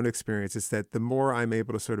in my own experience is that the more I'm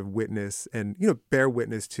able to sort of witness and, bear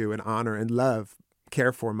witness to and honor and love,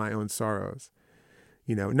 care for my own sorrows,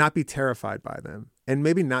 not be terrified by them and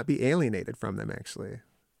maybe not be alienated from them, actually,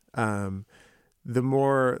 the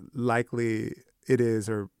more likely it is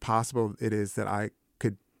or possible it is that I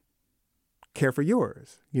could care for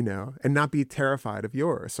yours, and not be terrified of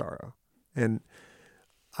your sorrow. And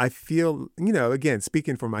I feel, again,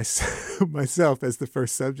 speaking for myself as the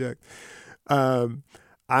first subject, I'm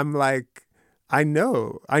like, I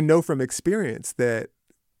know from experience that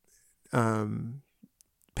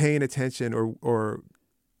paying attention or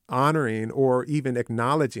honoring or even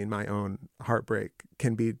acknowledging my own heartbreak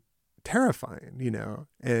can be terrifying,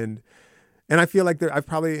 and I feel like I've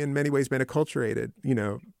probably in many ways been acculturated,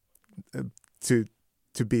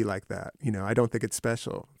 to be like that. I don't think it's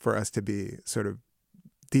special for us to be sort of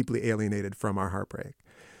deeply alienated from our heartbreak.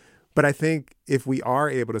 But I think if we are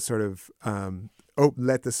able to sort of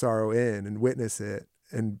let the sorrow in and witness it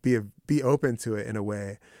and be open to it in a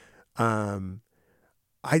way,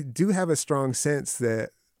 I do have a strong sense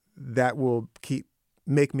that will keep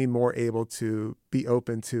make me more able to be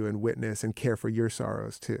open to and witness and care for your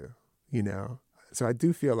sorrows too, you know? So I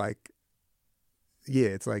do feel like, yeah,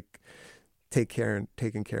 it's like taking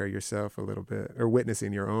care of yourself a little bit, or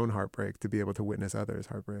witnessing your own heartbreak to be able to witness others'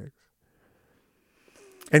 heartbreaks.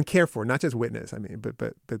 And care for, not just witness, I mean,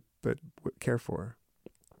 but care for.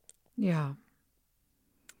 Yeah.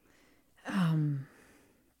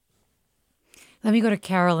 Let me go to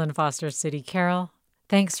Carol in Foster City. Carol,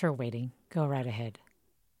 thanks for waiting. Go right ahead.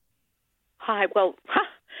 Hi. Well,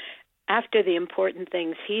 after the important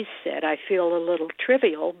things he said, I feel a little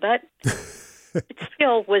trivial, but it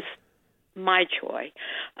still was my joy.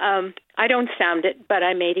 I don't sound it, but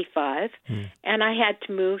I'm 85, and I had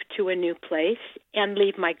to move to a new place and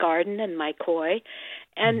leave my garden and my koi.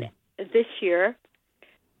 And this year,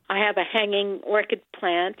 I have a hanging orchid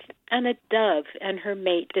plant and a dove, and her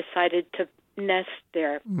mate decided to nest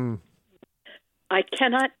there. I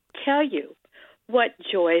cannot tell you what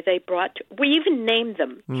joy they brought. We even named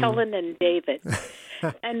them Helen and David.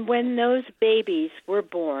 And when those babies were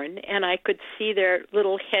born, and I could see their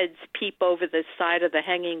little heads peep over the side of the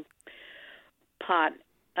hanging pot,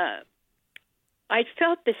 I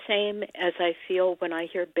felt the same as I feel when I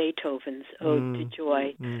hear Beethoven's Ode to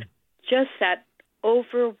Joy. Just that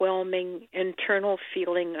overwhelming internal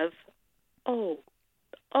feeling of,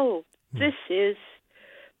 this is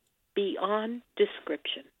beyond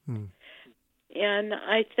description. And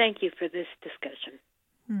I thank you for this discussion.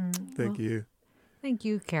 Thank you. Thank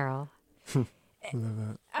you, Carol. I love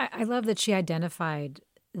that. I love that she identified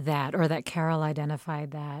that, or that Carol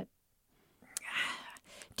identified that.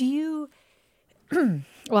 Do you... Well,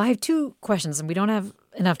 I have two questions, and we don't have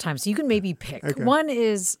enough time, so you can maybe pick. Okay. One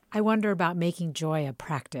is, I wonder about making joy a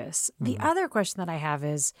practice. The other question that I have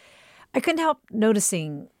is, I couldn't help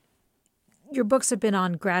noticing your books have been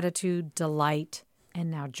on gratitude, delight,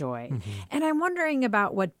 and now joy. And I'm wondering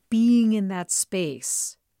about what being in that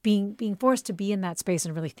space, being forced to be in that space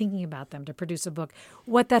and really thinking about them to produce a book,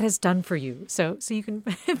 what that has done for you. So you can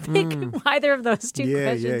pick either of those two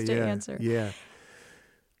questions to answer. Yeah.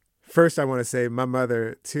 First, I want to say my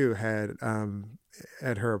mother, too, had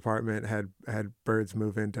at her apartment, had birds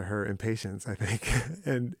move into her impatiens, I think.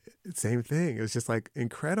 And same thing. It was just like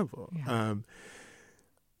incredible. Yeah.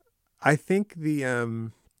 I think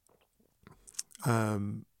the...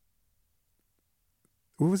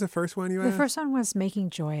 what was the first one you asked? The first one was making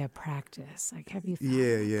joy a practice. Like, have you found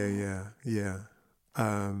Yeah.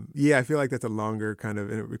 I feel like that's a longer kind of,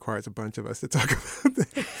 and it requires a bunch of us to talk about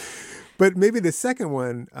that. But maybe the second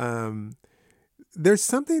one, there's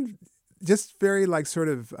something just very like sort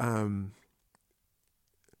of,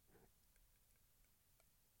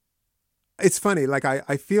 it's funny. Like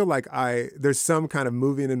I feel like there's some kind of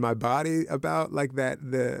moving in my body about like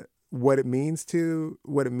that, what it means to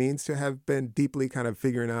have been deeply kind of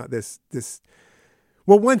figuring out this.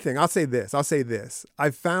 Well, one thing, I'll say this.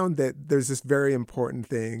 I've found that there's this very important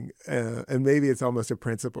thing, and maybe it's almost a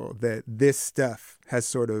principle, that this stuff has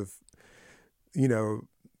sort of,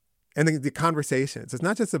 and the conversations, it's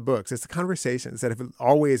not just the books, it's the conversations that have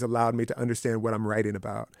always allowed me to understand what I'm writing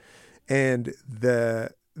about. And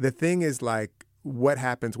the thing is like, what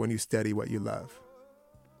happens when you study what you love?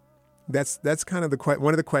 That's kind of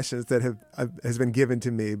one of the questions that has been given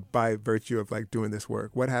to me by virtue of like doing this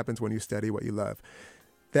work. What happens when you study what you love?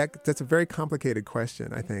 That's a very complicated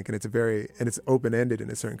question, I think, and it's open-ended in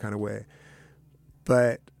a certain kind of way.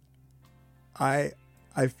 But I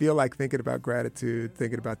feel like thinking about gratitude,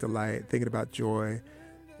 thinking about delight, thinking about joy,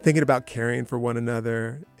 thinking about caring for one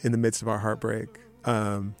another in the midst of our heartbreak,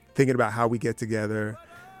 thinking about how we get together,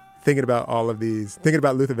 thinking about all of these, thinking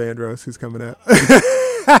about Luther Vandross, who's coming up.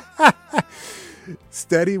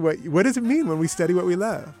 Study what does it mean when we study what we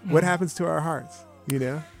love? Yeah. What happens to our hearts,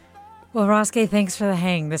 Well, Ross Gay, thanks for the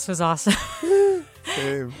hang. This was awesome.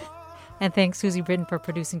 Same. And thanks, Susie Britton, for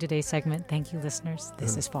producing today's segment. Thank you, listeners.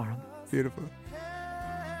 This is Forum. Beautiful.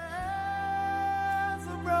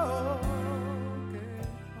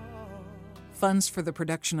 Funds for the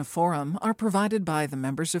production of Forum are provided by the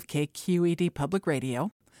members of KQED Public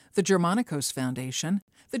Radio, the Germanicos Foundation,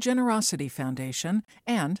 the Generosity Foundation,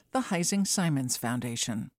 and the Heising Simons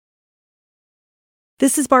Foundation.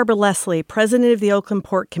 This is Barbara Leslie, President of the Oakland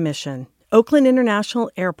Port Commission. Oakland International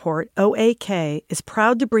Airport, OAK, is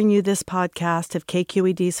proud to bring you this podcast of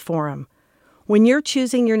KQED's Forum. When you're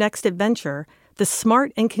choosing your next adventure, the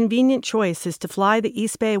smart and convenient choice is to fly the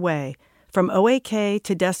East Bay Way, from OAK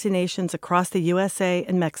to destinations across the USA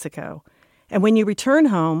and Mexico. And when you return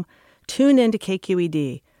home, tune in to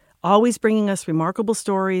KQED, always bringing us remarkable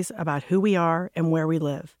stories about who we are and where we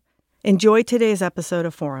live. Enjoy today's episode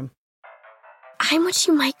of Forum. I'm what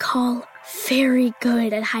you might call very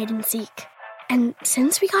good at hide and seek. And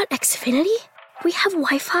since we got Xfinity, we have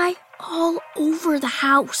Wi-Fi all over the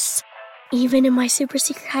house, even in my super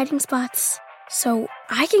secret hiding spots. So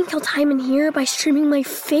I can kill time in here by streaming my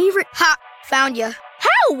favorite... Ha! Found you.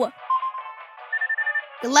 How?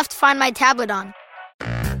 You left Find My tablet on.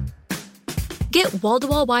 Get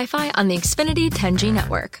wall-to-wall Wi-Fi on the Xfinity 10G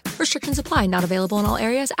network. Restrictions apply. Not available in all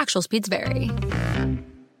areas. Actual speeds vary.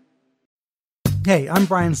 Hey, I'm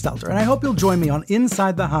Brian Stelter, and I hope you'll join me on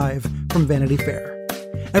Inside the Hive from Vanity Fair.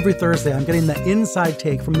 Every Thursday, I'm getting the inside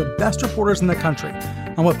take from the best reporters in the country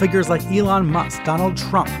on what figures like Elon Musk, Donald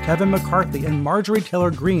Trump, Kevin McCarthy, and Marjorie Taylor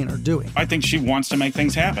Greene are doing. I think she wants to make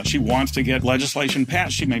things happen. She wants to get legislation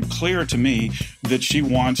passed. She made clear to me that she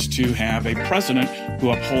wants to have a president who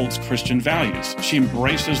upholds Christian values. She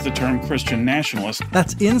embraces the term Christian nationalist.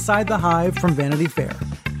 That's Inside the Hive from Vanity Fair.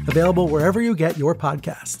 Available wherever you get your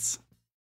podcasts.